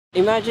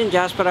Imagine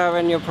Jasper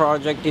Avenue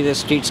project is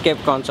a streetscape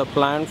concept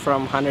plan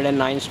from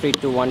 109th Street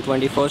to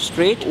 124th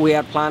Street. We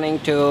are planning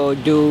to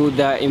do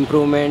the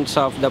improvements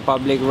of the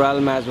public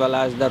realm as well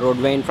as the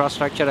roadway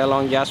infrastructure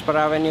along Jasper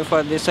Avenue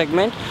for this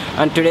segment.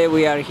 And today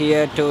we are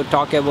here to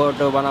talk about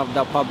one of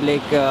the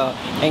public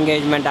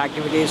engagement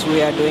activities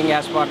we are doing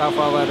as part of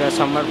our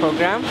summer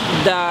program.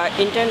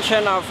 The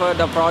intention of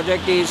the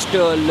project is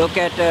to look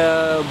at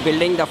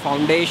building the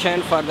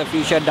foundation for the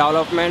future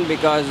development,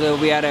 because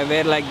we are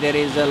aware there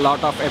is a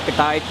lot of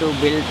appetite to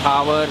build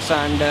towers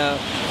and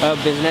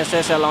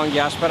businesses along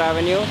Jasper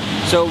Avenue.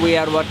 So we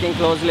are working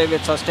closely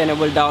with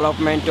sustainable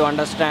development to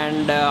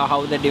understand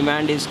how the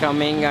demand is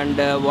coming and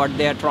what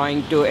they are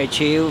trying to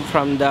achieve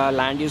from the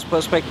land use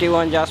perspective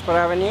on Jasper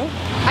Avenue.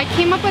 I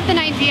came up with an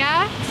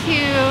idea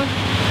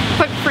to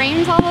put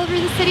frames all over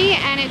the city,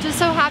 and it just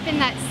so happened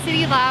that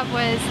City Lab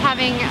was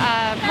having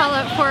a call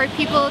out for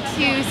people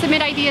to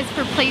submit ideas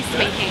for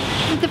placemaking.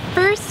 The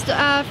first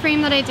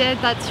frame that I did,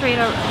 that's right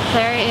out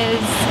there,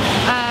 is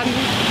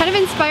kind of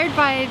inspired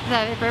by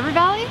the river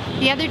valley.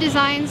 The other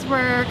designs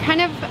were kind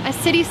of a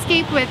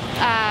cityscape with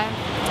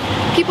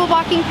people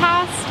walking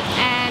past,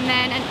 and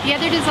then the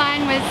other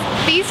design was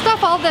based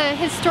off all the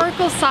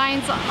historical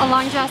signs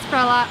along Jasper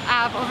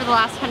Ave over the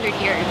last 100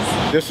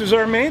 years. This is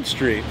our main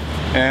street,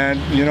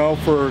 and you know,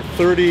 for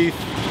 30,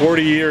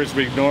 40 years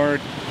we ignored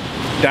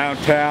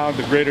downtown,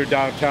 the greater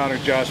downtown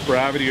of Jasper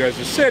Avenue as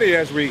a city,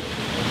 as we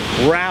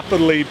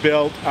rapidly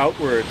built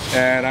outwards.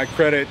 And I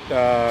credit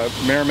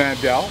Mayor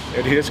Mandel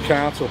and his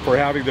council for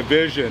having the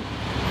vision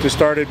to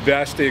start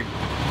investing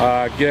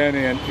again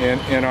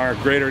in our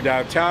greater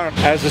downtown.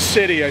 As a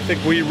city, I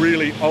think we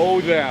really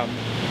owe them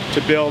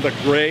to build a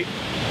great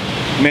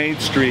main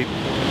street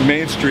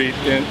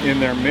in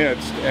their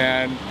midst,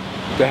 and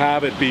to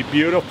have it be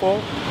beautiful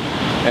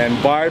and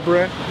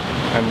vibrant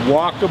and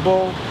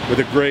walkable with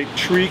a great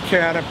tree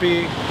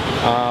canopy.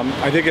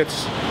 I think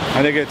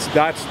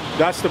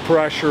that's the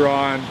pressure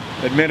on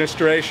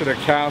administration and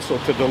council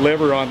to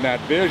deliver on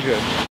that vision.